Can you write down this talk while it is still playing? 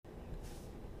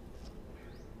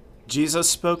Jesus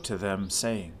spoke to them,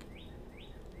 saying,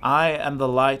 I am the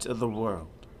light of the world.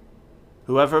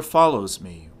 Whoever follows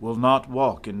me will not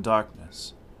walk in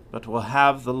darkness, but will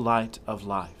have the light of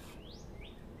life.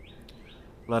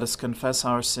 Let us confess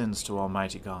our sins to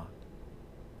Almighty God.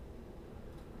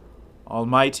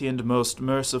 Almighty and most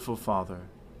merciful Father,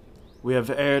 we have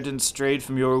erred and strayed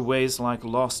from your ways like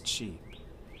lost sheep.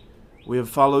 We have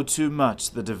followed too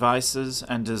much the devices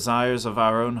and desires of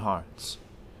our own hearts.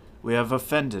 We have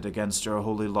offended against your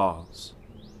holy laws.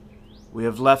 We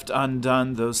have left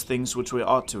undone those things which we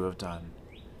ought to have done,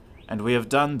 and we have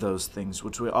done those things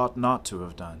which we ought not to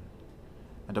have done.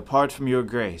 And apart from your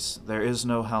grace, there is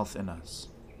no health in us.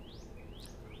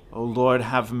 O Lord,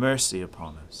 have mercy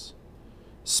upon us.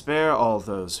 Spare all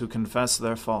those who confess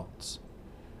their faults.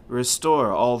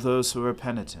 Restore all those who are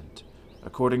penitent,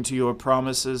 according to your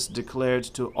promises declared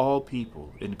to all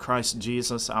people in Christ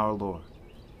Jesus our Lord.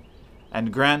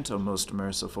 And grant, O most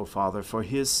merciful Father, for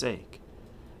his sake,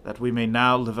 that we may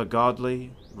now live a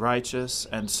godly, righteous,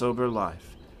 and sober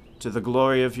life, to the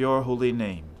glory of your holy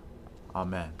name.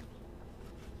 Amen.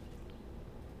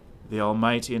 The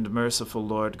Almighty and merciful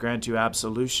Lord grant you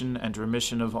absolution and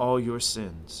remission of all your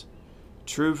sins,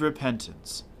 true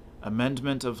repentance,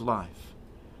 amendment of life,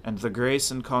 and the grace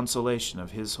and consolation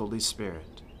of his Holy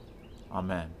Spirit.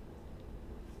 Amen.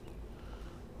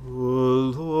 O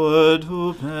Lord,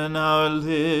 open our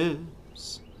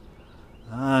lips,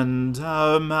 and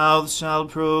our mouth shall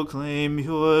proclaim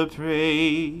your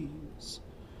praise.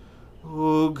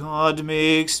 O God,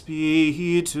 make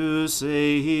speed to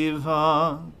save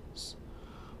us.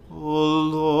 O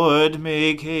Lord,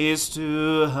 make haste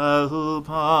to help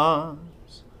us.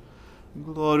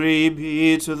 Glory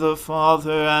be to the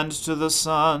Father, and to the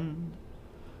Son,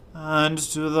 and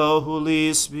to the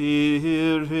Holy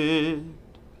Spirit,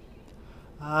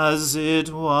 as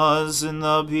it was in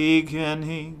the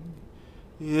beginning,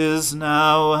 is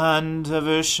now, and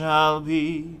ever shall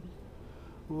be,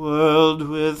 world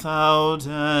without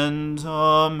end.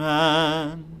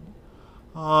 Amen.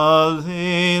 Alleluia.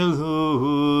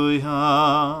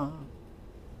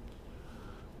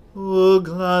 O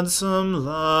gladsome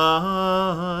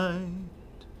light,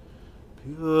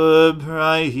 pure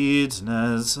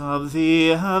brightness of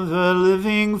the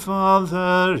ever-living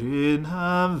Father in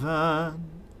heaven,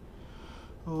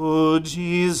 O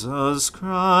Jesus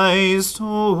Christ,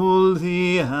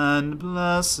 holy and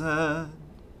blessed,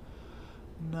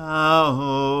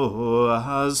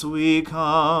 now as we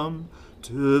come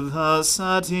to the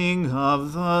setting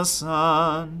of the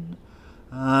sun,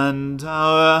 and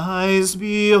our eyes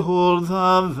behold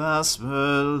the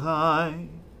vesper light,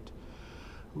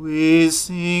 we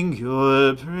sing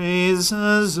your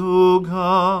praises, O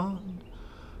God,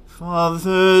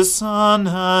 Father, Son,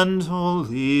 and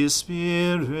Holy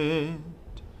Spirit.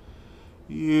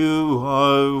 You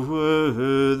are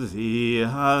worthy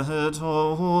at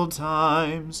all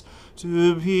times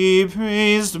to be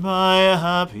praised by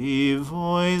happy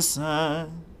voices,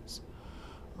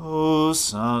 O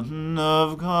Son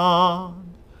of God,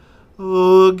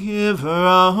 O Giver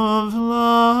of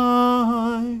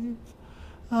life,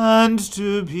 and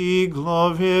to be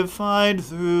glorified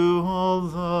through all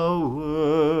the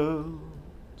world.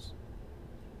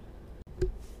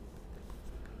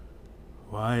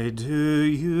 Why do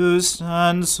you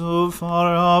stand so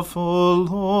far off, O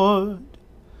Lord,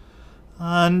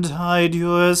 and hide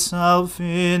yourself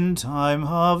in time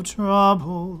of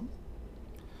trouble?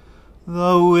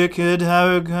 The wicked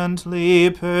arrogantly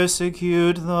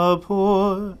persecute the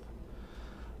poor,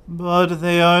 but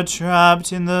they are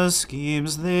trapped in the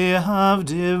schemes they have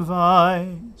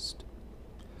devised.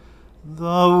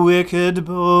 The wicked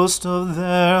boast of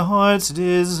their heart's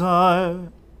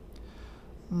desire.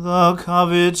 The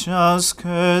covetous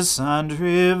curse and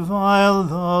revile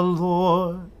the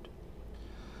Lord.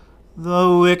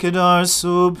 The wicked are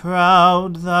so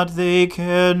proud that they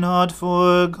care not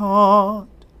for God.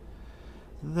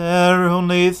 Their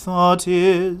only thought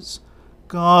is,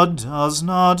 God does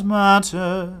not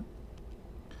matter.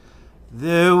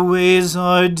 Their ways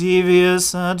are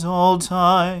devious at all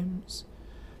times.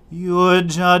 Your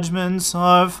judgments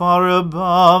are far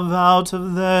above out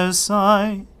of their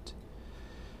sight.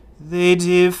 They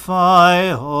defy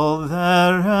all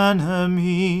their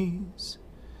enemies.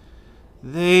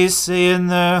 They say in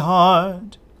their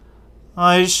heart,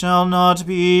 I shall not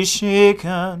be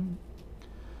shaken.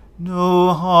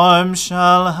 No harm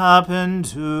shall happen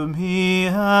to me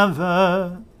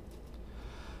ever.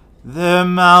 Their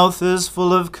mouth is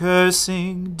full of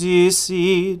cursing,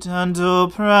 deceit, and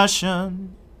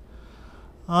oppression.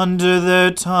 Under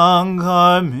their tongue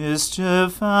are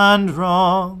mischief and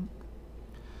wrong.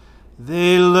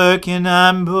 They lurk in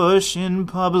ambush in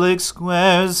public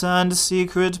squares and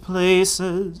secret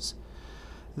places.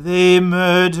 They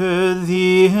murder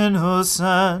the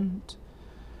innocent.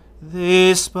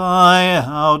 They spy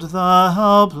out the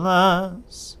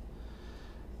helpless.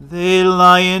 They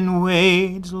lie in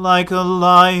wait like a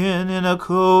lion in a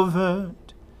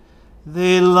covert.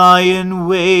 They lie in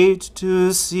wait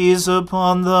to seize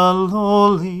upon the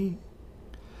lowly.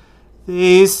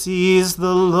 They seize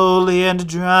the lowly and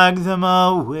drag them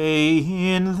away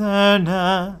in their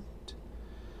net.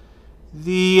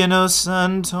 The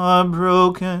innocent are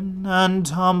broken and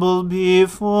tumble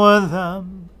before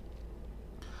them.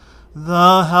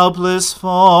 The helpless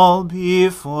fall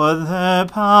before their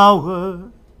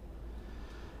power.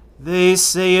 They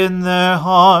say in their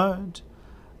heart,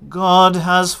 God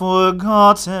has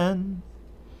forgotten.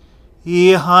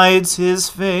 He hides his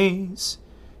face.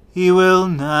 He will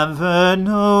never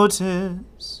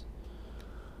notice.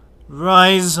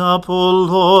 Rise up, O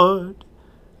Lord.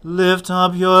 Lift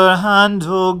up your hand,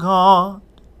 O God.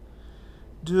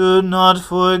 Do not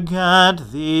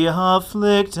forget the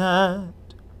afflicted.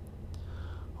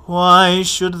 Why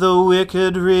should the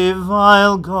wicked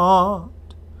revile God?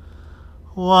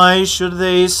 Why should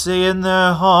they say in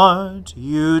their heart,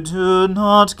 you do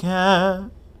not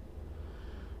care?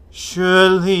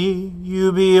 Surely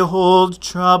you behold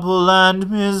trouble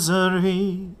and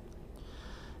misery.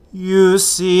 You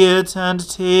see it and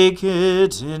take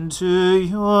it into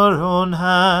your own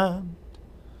hand.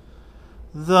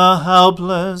 The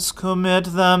helpless commit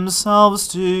themselves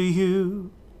to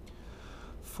you,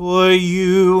 for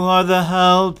you are the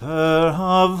helper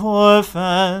of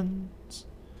orphans.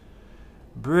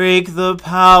 Break the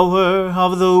power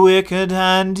of the wicked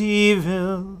and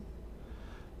evil.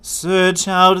 Search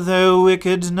out their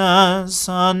wickedness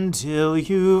until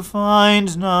you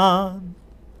find none.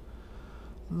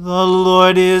 The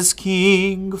Lord is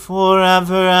King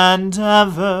forever and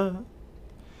ever.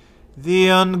 The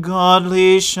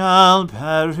ungodly shall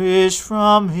perish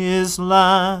from his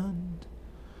land.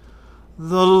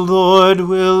 The Lord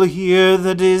will hear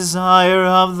the desire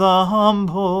of the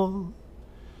humble.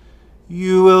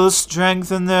 You will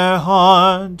strengthen their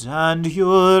heart, and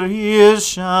your ears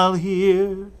shall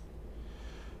hear,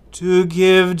 to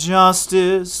give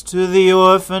justice to the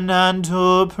orphan and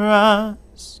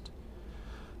oppressed,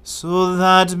 so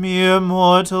that mere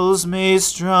mortals may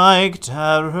strike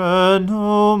terror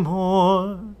no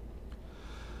more.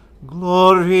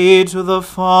 Glory to the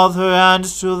Father, and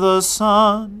to the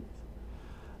Son,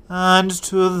 and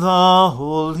to the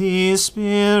Holy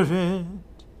Spirit,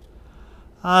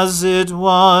 as it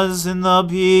was in the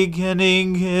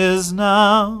beginning, is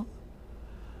now,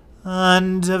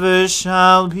 and ever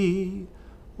shall be,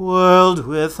 world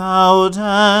without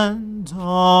end.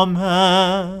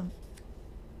 Amen.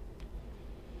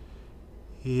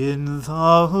 In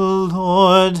the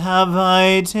Lord have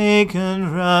I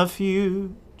taken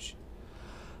refuge.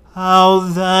 How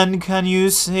then can you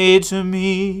say to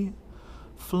me,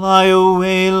 fly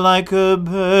away like a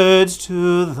bird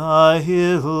to the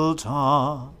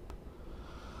hilltop?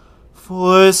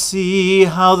 For see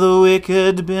how the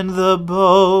wicked bend the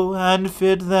bow and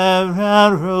fit their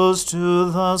arrows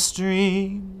to the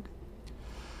string,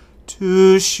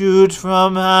 to shoot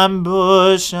from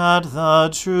ambush at the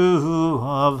true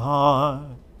of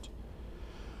heart.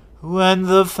 When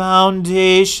the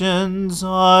foundations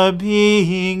are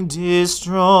being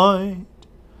destroyed,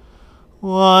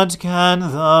 what can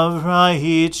the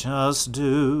righteous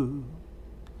do?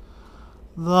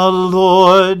 The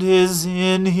Lord is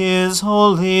in his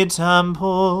holy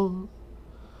temple.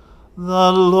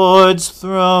 The Lord's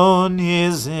throne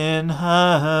is in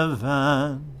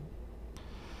heaven.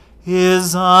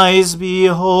 His eyes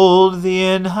behold the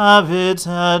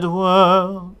inhabited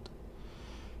world.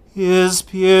 His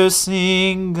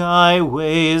piercing eye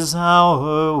weighs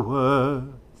our worth.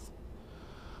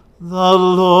 The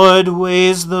Lord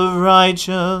weighs the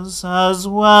righteous as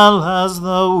well as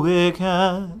the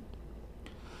wicked,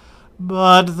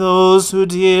 but those who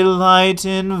delight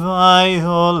in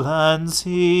violence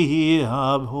he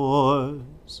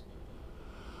abhors.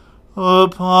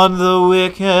 Upon the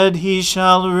wicked he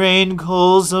shall rain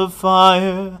coals of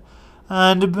fire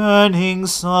and burning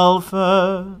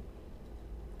sulphur.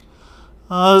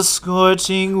 A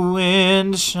scorching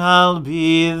wind shall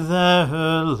be their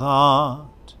lot.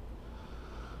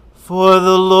 For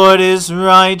the Lord is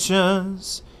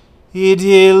righteous, he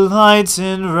delights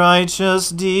in righteous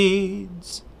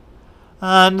deeds,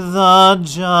 and the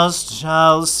just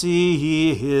shall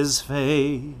see his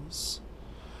face.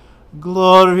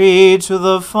 Glory to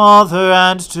the Father,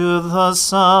 and to the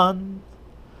Son,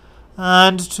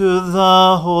 and to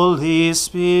the Holy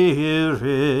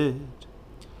Spirit,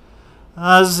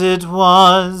 as it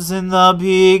was in the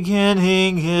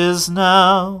beginning, is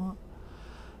now,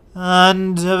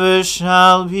 and ever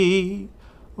shall be,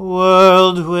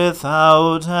 world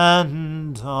without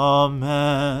end.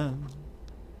 Amen.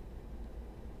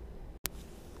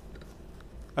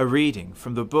 A reading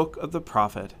from the book of the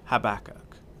prophet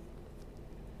Habakkuk.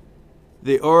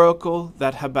 The oracle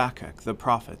that Habakkuk the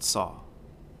prophet saw.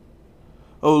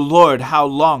 O Lord, how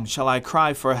long shall I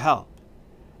cry for help,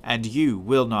 and you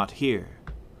will not hear?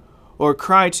 Or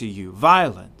cry to you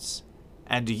violence,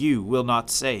 and you will not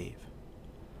save?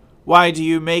 Why do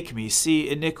you make me see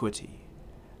iniquity,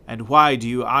 and why do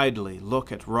you idly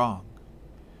look at wrong?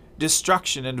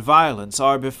 Destruction and violence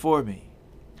are before me,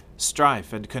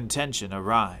 strife and contention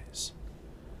arise.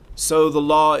 So the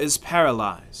law is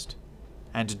paralyzed,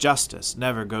 and justice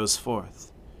never goes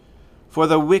forth. For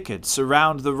the wicked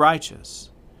surround the righteous,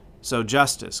 so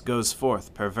justice goes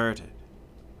forth perverted.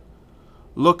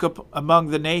 Look up among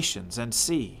the nations and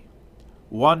see,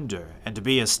 wonder and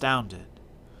be astounded.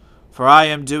 For I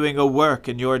am doing a work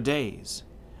in your days,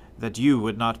 that you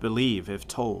would not believe if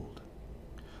told.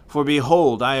 For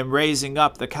behold, I am raising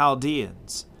up the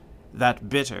Chaldeans, that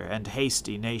bitter and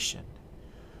hasty nation,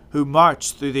 who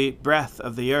march through the breadth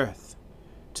of the earth,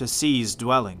 to seize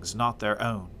dwellings not their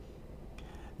own.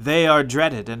 They are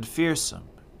dreaded and fearsome.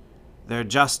 Their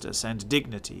justice and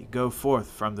dignity go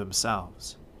forth from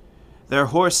themselves. Their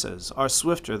horses are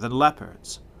swifter than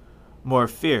leopards, more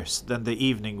fierce than the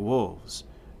evening wolves.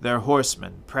 Their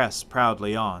horsemen press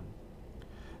proudly on.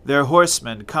 Their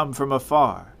horsemen come from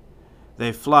afar.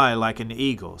 They fly like an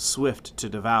eagle, swift to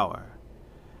devour.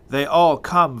 They all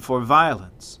come for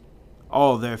violence,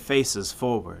 all their faces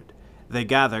forward. They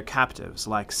gather captives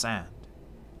like sand.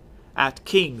 At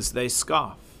kings they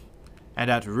scoff,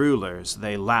 and at rulers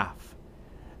they laugh.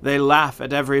 They laugh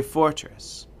at every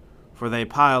fortress, for they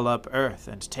pile up earth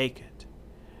and take it.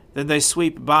 Then they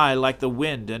sweep by like the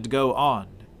wind and go on,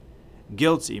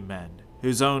 guilty men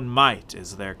whose own might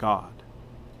is their God.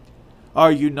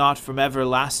 Are you not from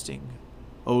everlasting,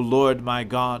 O Lord my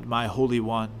God, my Holy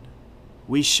One?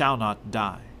 We shall not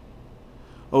die.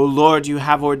 O Lord, you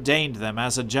have ordained them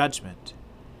as a judgment,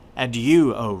 and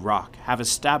you, O Rock, have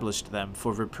established them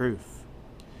for reproof.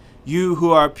 You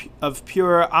who are of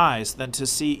purer eyes than to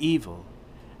see evil,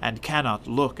 and cannot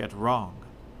look at wrong.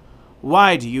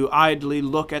 Why do you idly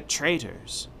look at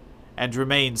traitors, and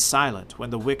remain silent when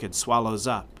the wicked swallows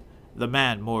up the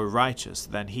man more righteous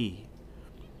than he?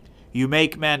 You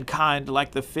make mankind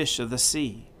like the fish of the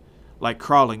sea, like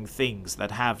crawling things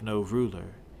that have no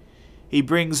ruler. He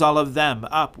brings all of them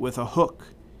up with a hook.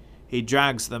 He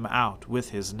drags them out with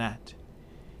his net.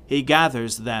 He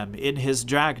gathers them in his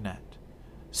dragnet.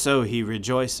 So he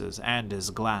rejoices and is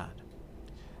glad.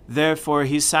 Therefore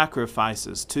he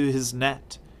sacrifices to his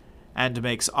net and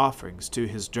makes offerings to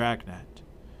his dragnet.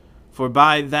 For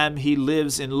by them he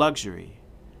lives in luxury,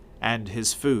 and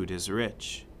his food is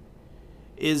rich.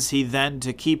 Is he then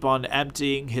to keep on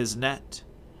emptying his net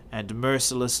and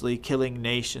mercilessly killing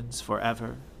nations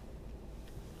forever?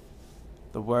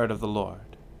 The word of the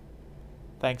Lord.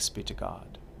 Thanks be to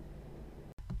God.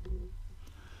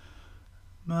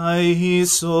 My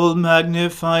soul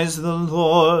magnifies the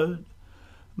Lord.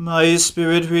 My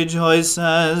spirit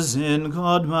rejoices in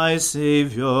God my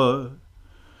Saviour.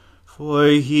 For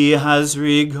he has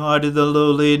regarded the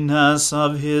lowliness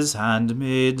of his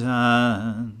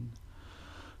handmaiden.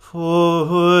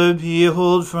 For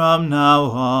behold, from now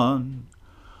on,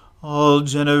 all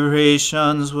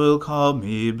generations will call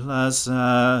me blessed.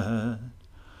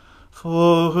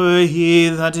 For he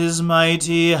that is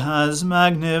mighty has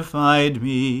magnified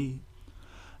me,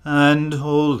 and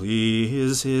holy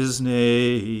is his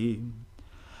name.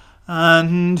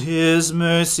 And his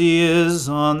mercy is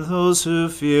on those who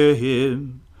fear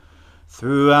him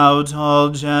throughout all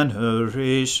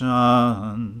generations.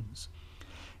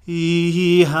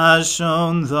 He has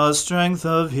shown the strength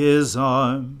of his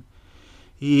arm.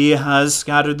 He has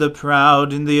scattered the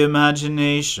proud in the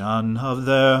imagination of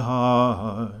their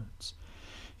hearts.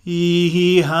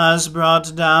 He has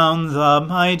brought down the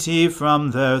mighty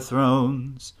from their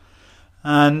thrones,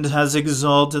 and has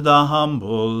exalted the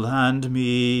humble and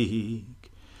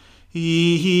meek.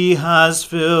 He has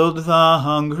filled the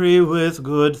hungry with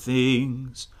good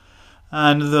things,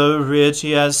 and the rich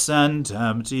he has sent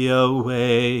empty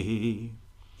away.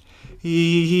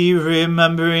 He,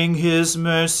 remembering his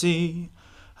mercy,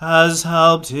 has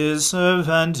helped his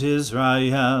servant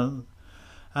Israel,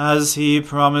 as he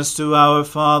promised to our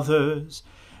fathers,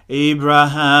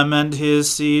 Abraham and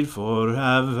his seed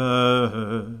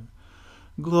forever.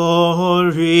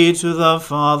 Glory to the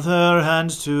Father, and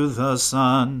to the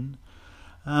Son,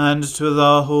 and to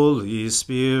the Holy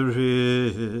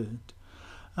Spirit,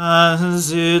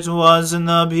 as it was in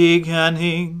the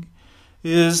beginning,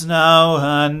 is now,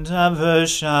 and ever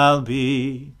shall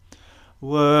be,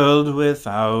 world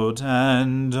without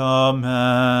end.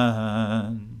 Amen.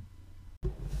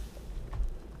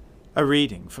 A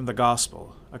reading from the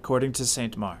Gospel according to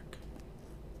St. Mark.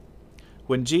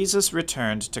 When Jesus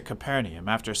returned to Capernaum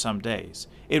after some days,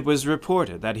 it was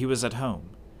reported that he was at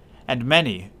home, and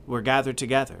many were gathered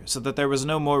together, so that there was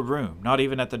no more room, not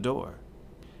even at the door.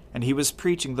 And he was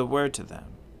preaching the word to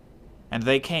them. And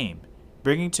they came,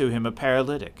 bringing to him a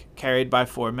paralytic, carried by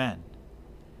 4 men.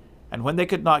 And when they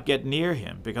could not get near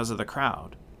him because of the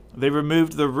crowd, they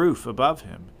removed the roof above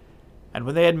him, and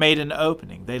when they had made an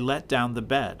opening, they let down the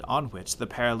bed on which the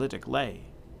paralytic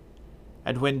lay.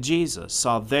 And when Jesus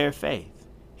saw their faith,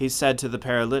 he said to the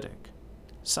paralytic,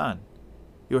 "Son,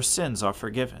 your sins are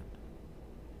forgiven."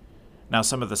 Now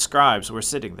some of the scribes were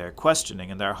sitting there, questioning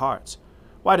in their hearts,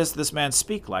 "Why does this man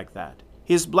speak like that?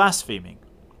 He is blaspheming.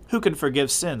 Who can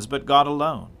forgive sins but God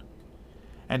alone?"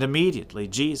 And immediately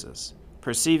Jesus,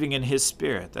 perceiving in his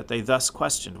spirit that they thus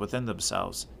questioned within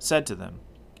themselves, said to them,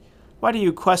 "Why do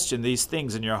you question these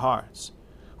things in your hearts?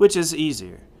 Which is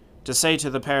easier, to say to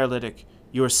the paralytic,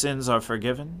 'Your sins are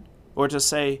forgiven,' or to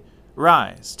say,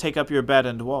 'Rise, take up your bed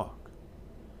and walk'?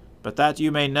 But that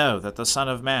you may know that the Son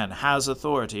of Man has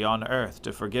authority on earth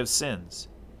to forgive sins,"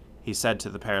 he said to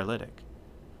the paralytic,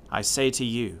 "I say to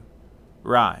you,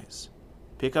 rise,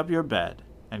 pick up your bed,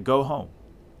 and go home."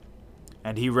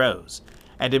 And he rose,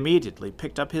 and immediately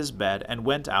picked up his bed and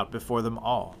went out before them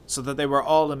all, so that they were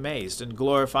all amazed and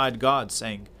glorified God,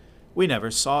 saying, "We never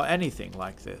saw anything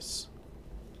like this."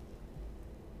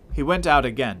 He went out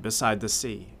again beside the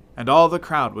sea, and all the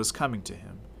crowd was coming to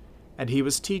him, and he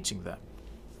was teaching them.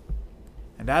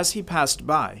 And as he passed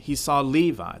by, he saw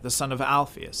Levi, the son of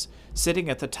Alphaeus, sitting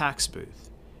at the tax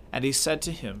booth, and he said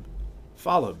to him,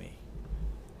 "Follow me."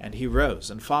 And he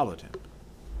rose and followed him.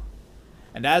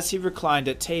 And as he reclined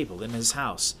at table in his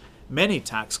house, many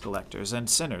tax collectors and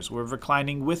sinners were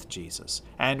reclining with Jesus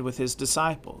and with his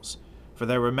disciples, for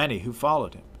there were many who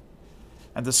followed him.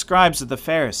 And the scribes of the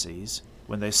Pharisees,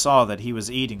 when they saw that he was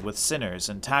eating with sinners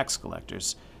and tax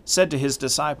collectors, said to his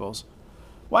disciples,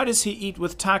 "Why does he eat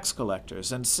with tax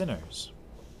collectors and sinners?"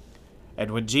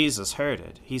 And when Jesus heard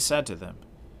it, he said to them,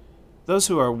 "Those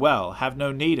who are well have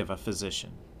no need of a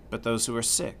physician, but those who are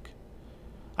sick.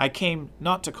 I came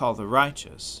not to call the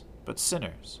righteous, but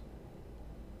sinners."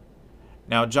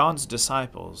 Now John's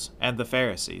disciples and the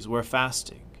Pharisees were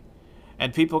fasting,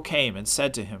 and people came and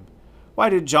said to him, "Why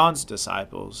do John's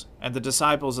disciples and the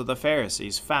disciples of the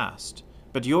Pharisees fast,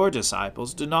 but your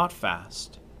disciples do not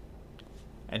fast?"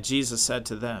 And Jesus said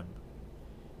to them,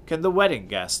 "Can the wedding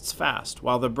guests fast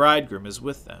while the bridegroom is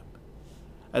with them?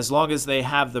 As long as they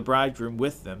have the bridegroom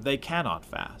with them, they cannot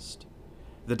fast.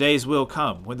 The days will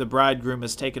come when the bridegroom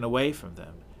is taken away from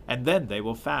them, and then they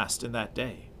will fast in that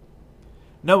day.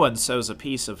 No one sews a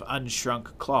piece of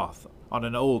unshrunk cloth on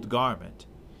an old garment.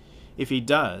 If he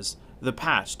does, the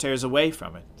patch tears away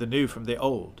from it, the new from the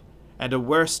old, and a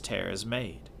worse tear is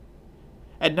made.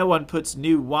 And no one puts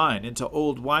new wine into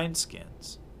old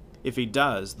wineskins. If he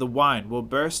does, the wine will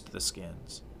burst the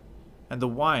skins, and the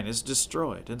wine is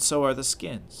destroyed, and so are the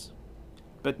skins.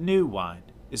 But new wine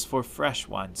is for fresh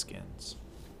wineskins."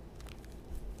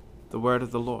 The word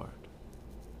of the Lord.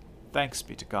 Thanks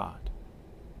be to God.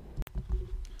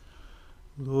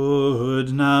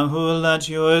 Lord, now let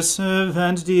your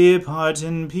servant depart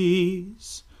in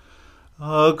peace,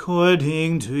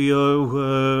 according to your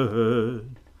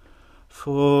word.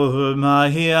 For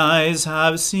my eyes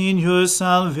have seen your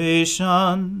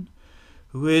salvation,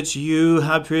 which you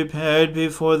have prepared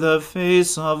before the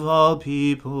face of all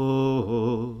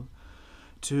people,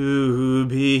 to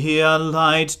be a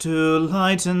light to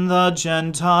lighten the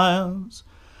Gentiles,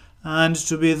 and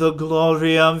to be the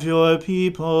glory of your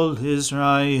people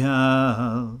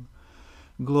Israel.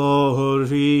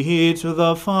 Glory to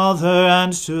the Father,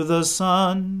 and to the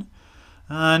Son,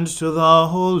 and to the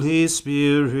Holy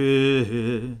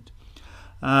Spirit,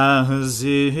 as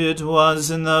it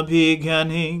was in the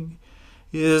beginning,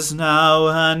 is now,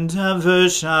 and ever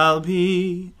shall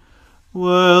be,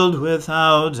 world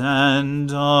without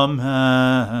end. Amen.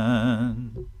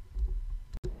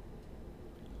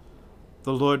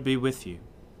 The Lord be with you.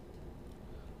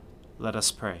 Let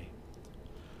us pray.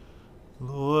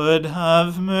 Lord,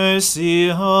 have mercy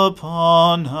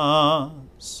upon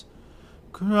us.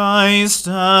 Christ,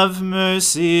 have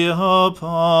mercy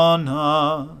upon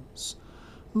us.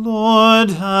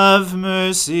 Lord, have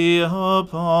mercy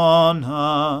upon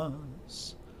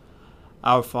us.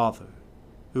 Our Father,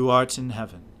 who art in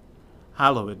heaven,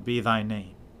 hallowed be thy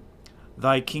name.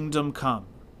 Thy kingdom come,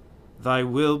 thy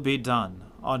will be done,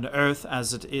 on earth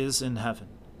as it is in heaven.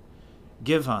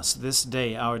 Give us this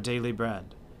day our daily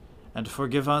bread, and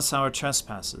forgive us our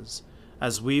trespasses,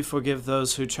 as we forgive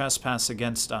those who trespass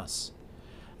against us.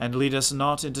 And lead us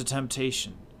not into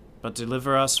temptation, but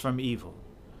deliver us from evil.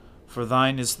 For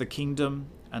thine is the kingdom,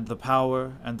 and the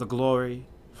power, and the glory,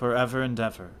 forever and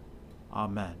ever.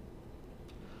 Amen.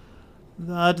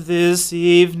 That this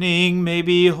evening may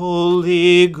be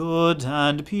holy, good,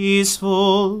 and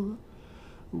peaceful,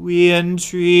 we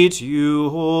entreat you,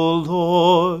 O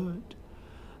Lord,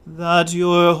 that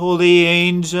your holy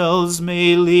angels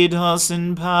may lead us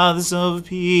in paths of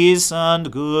peace and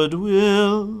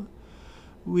goodwill.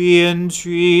 We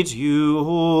entreat you,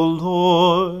 O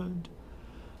Lord,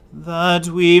 that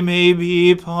we may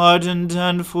be pardoned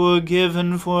and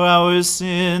forgiven for our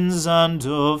sins and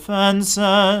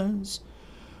offenses.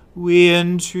 We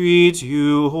entreat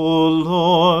you, O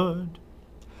Lord,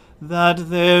 that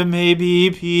there may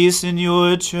be peace in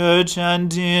your church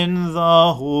and in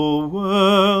the whole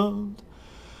world.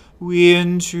 We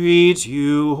entreat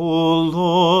you, O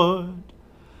Lord,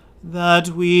 that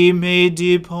we may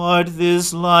depart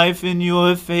this life in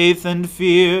your faith and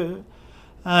fear,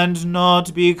 and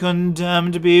not be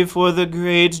condemned before the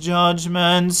great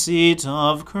judgment seat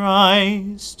of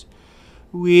Christ.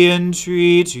 We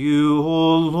entreat you,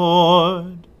 O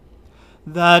Lord,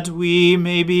 that we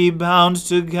may be bound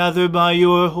together by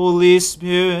your Holy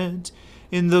Spirit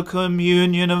in the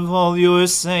communion of all your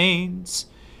saints,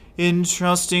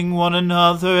 entrusting one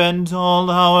another and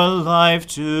all our life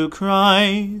to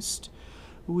Christ.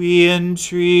 We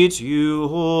entreat you,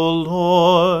 O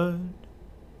Lord.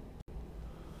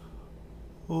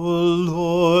 O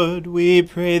Lord, we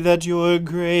pray that your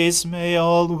grace may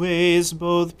always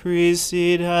both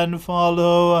precede and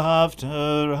follow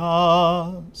after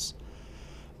us,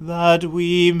 that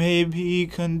we may be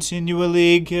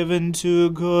continually given to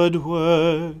good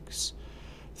works,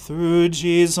 through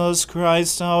Jesus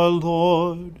Christ our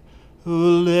Lord,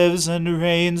 who lives and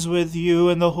reigns with you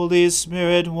in the Holy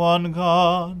Spirit, one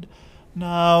God,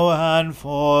 now and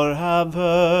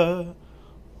forever.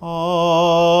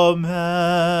 Amen.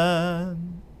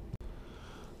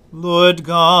 Lord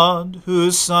God,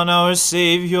 whose Son, our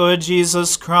Saviour,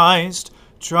 Jesus Christ,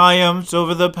 triumphed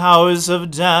over the powers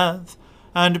of death,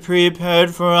 and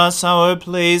prepared for us our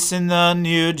place in the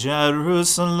New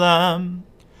Jerusalem,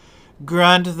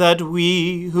 grant that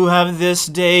we, who have this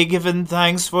day given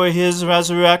thanks for his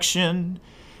resurrection,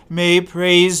 may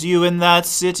praise you in that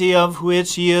city of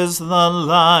which he is the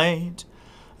light,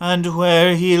 and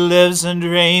where he lives and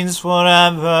reigns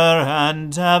forever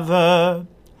and ever.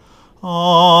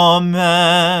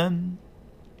 Amen.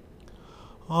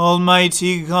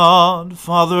 Almighty God,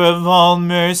 Father of all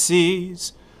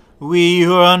mercies, we,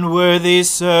 your unworthy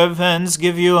servants,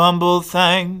 give you humble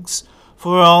thanks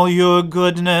for all your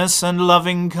goodness and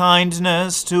loving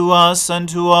kindness to us and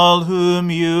to all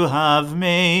whom you have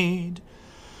made.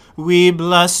 We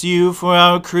bless you for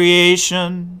our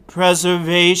creation,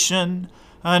 preservation,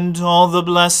 and all the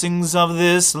blessings of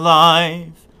this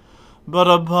life, but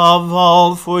above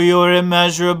all for your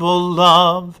immeasurable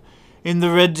love in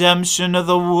the redemption of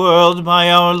the world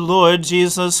by our Lord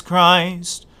Jesus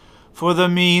Christ, for the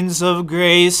means of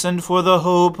grace and for the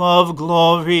hope of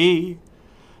glory.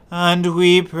 And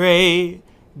we pray,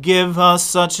 give us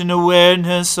such an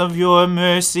awareness of your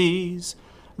mercies,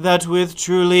 that with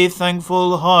truly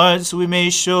thankful hearts we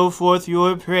may show forth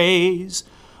your praise,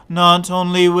 not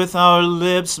only with our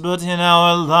lips but in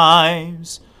our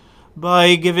lives,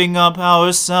 by giving up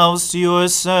ourselves to your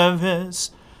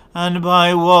service, and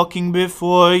by walking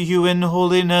before you in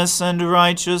holiness and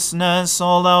righteousness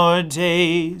all our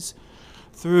days,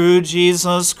 through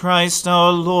Jesus Christ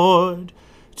our Lord,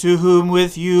 to whom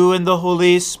with you and the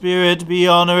Holy Spirit be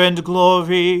honor and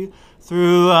glory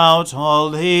throughout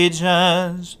all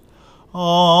ages.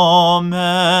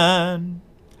 Amen.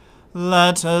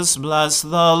 Let us bless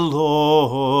the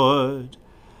Lord.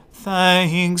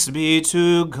 Thanks be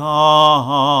to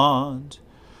God.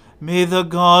 May the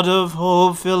God of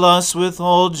hope fill us with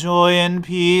all joy and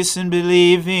peace in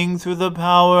believing through the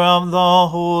power of the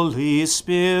Holy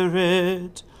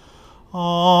Spirit.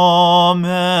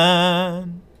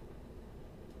 Amen.